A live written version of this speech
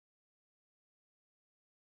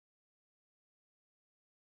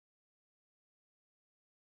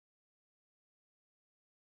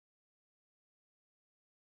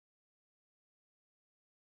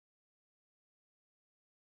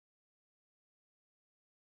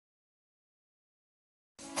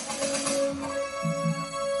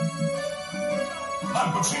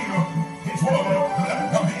Alpachino, it's WALE,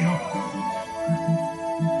 let Camino.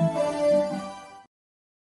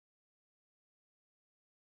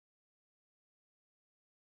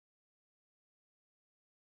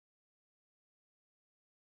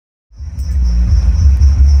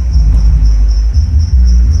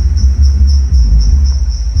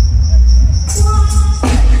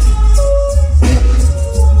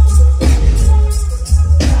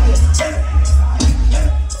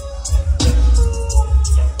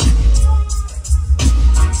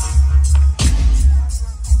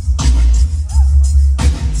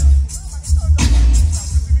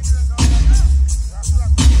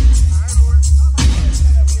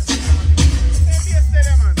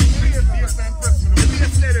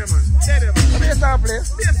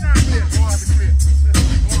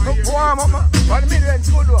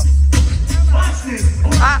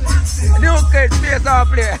 New kids space and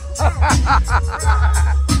play.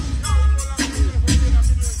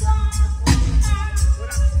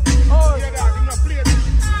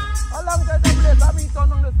 How long does the place have been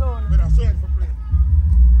turned on the sound?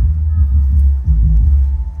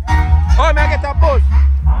 Oh, may I get a bus?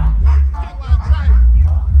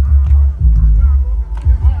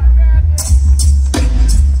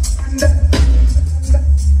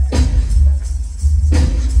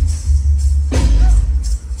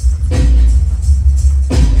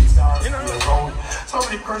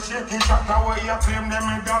 Shaking shot away, you claim them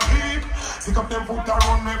in the beat. Pick up them foot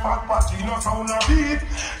around me, Alpachino sound a beat.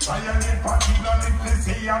 Try and hit Pachino, LIKKLE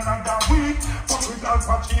say another week. But with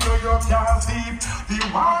Alpachino, you can't sleep. The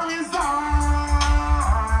war is on.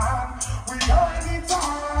 We heard it on.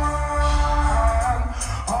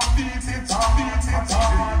 I'll beat it on.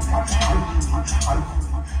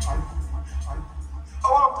 I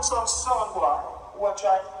want to some sound boy who are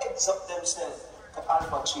trying to X up themselves to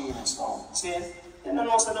Alpachino sound. See? You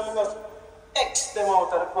know, so them just X them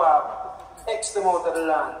out of the crowd, X them out of the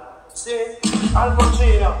land. See?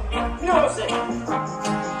 Alpachino, music.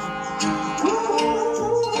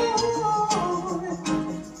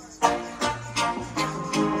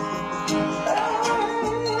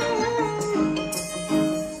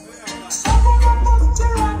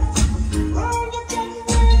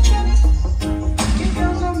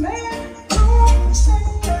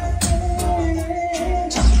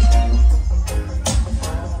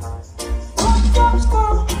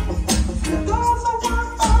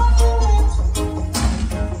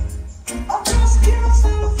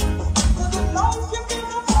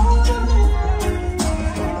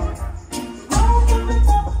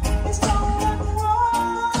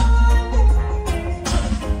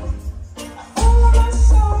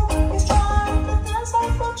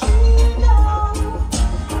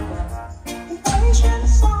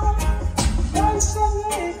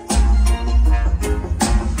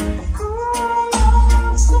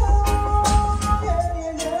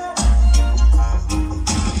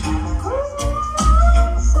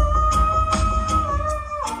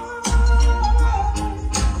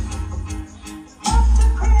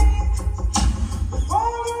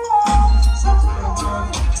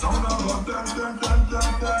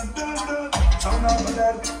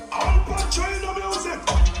 Alpachinomusic,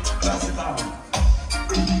 that's it now.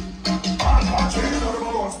 Alpachino,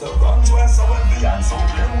 the guns were so heavy and so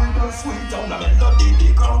clear with the sweet sound of melody, the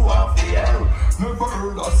crowd of the air. Never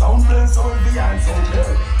heard a sound play so heavy and so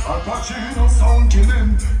clear. Alpachino sound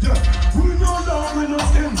killing, yeah. We know that we no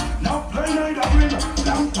skin, now play neither win.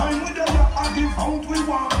 Long time with them, I give out we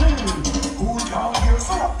want them. Who can't hear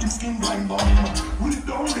so up in skin blind bomb? We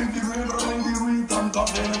don't think the river and the rhythm of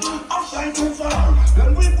them. Upside too far,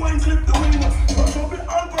 then we go and clip the wing. But up in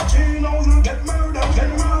Alpachino, you get murdered.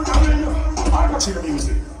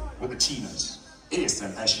 Alpachinomusic with the GENUS, Ace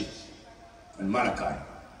and Ashi, and Malachi.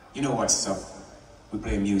 You know what's up? We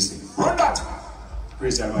play music. Run that!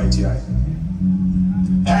 Praise the Almighty.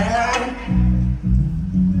 Hey, hey!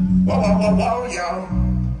 Whoa, whoa, whoa, whoa, yo!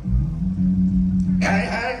 Hey,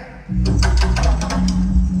 hey!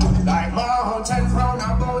 Like mountains round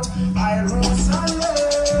about, I rule silent.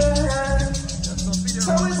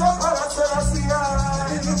 So it's a Palestine.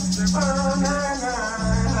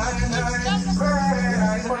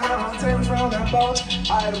 Mountains round about,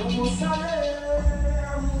 I rule silent.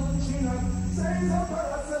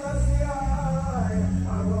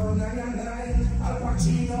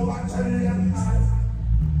 Alpachino, what tell them?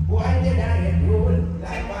 Why did I get ruled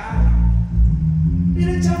like that? Did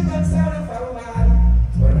it jump and start a foul man?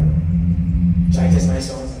 Try this, my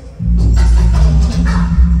son.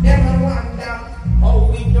 Never wonder how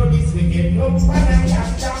we know this wicked rope when I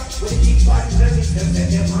chapter. With each one resistance and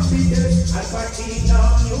them happiness.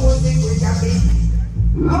 Alpachinomusic with a big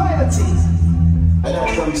loyalty. And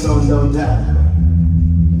that's some sound down there.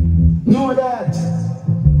 Know that?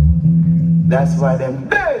 That's why them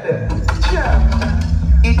dead.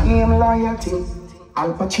 Yeah. It name loyalty.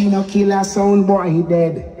 Alpachino killer sound boy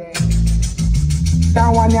dead. That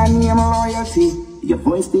one your name loyalty. Your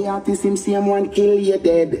voice the artist him same one kill you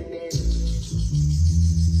dead.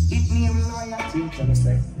 It name loyalty.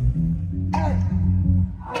 Hey.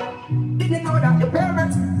 Did you know that your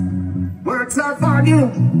parents works hard for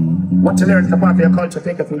you? What you learn is a part of your culture,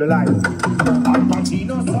 take it through the life.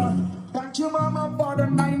 Alpachino, son. Thank you, mama, for the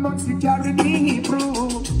 9 months you carried me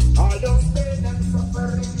through. All those pain and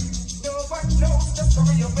suffering. No one knows the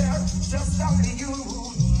story you bear, just only you.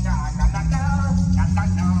 Na na na na, na na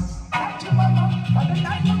na. Thank you, mama, for the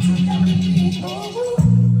 9 months you carried me through.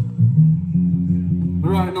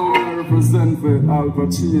 Right now I represent for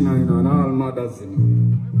Alpachino, you know, and all mothers, you know.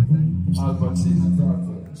 Alpachino, that's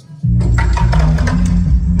it.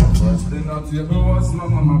 First thing I tell you was my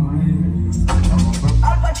mama breathe.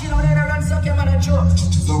 Alpachino never runs suck your mother joke.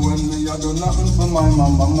 So when me I do nothing for my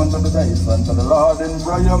mama to the base and to the Lord in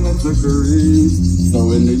prayer me to grieve. So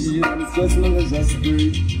when the years just me just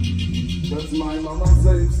breathe. That's my mama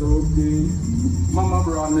say it's okay. Mama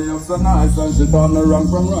brought me up so nice and she turned me wrong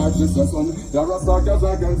from righteousness. You're a star cause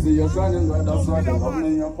I can see you shining bright. That's why they love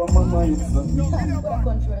me up on my mind. What a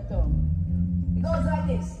country at all. It goes like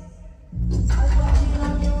this.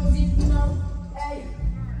 Alpachinomusic now. Hey,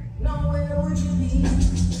 now where would you be?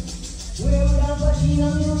 Where would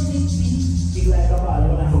Alpachinomusic be? Big like a ball,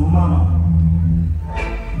 like a mama.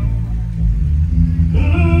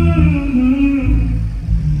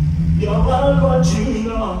 You're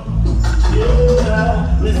Alpachino.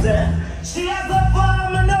 Yeah, listen. She has a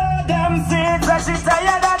farm and no damn seeds, and she's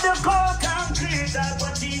tired of the cold concrete.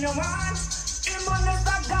 Alpachino man, him on the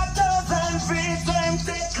sack got 1,000 feet, so him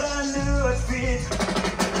take on the road feet.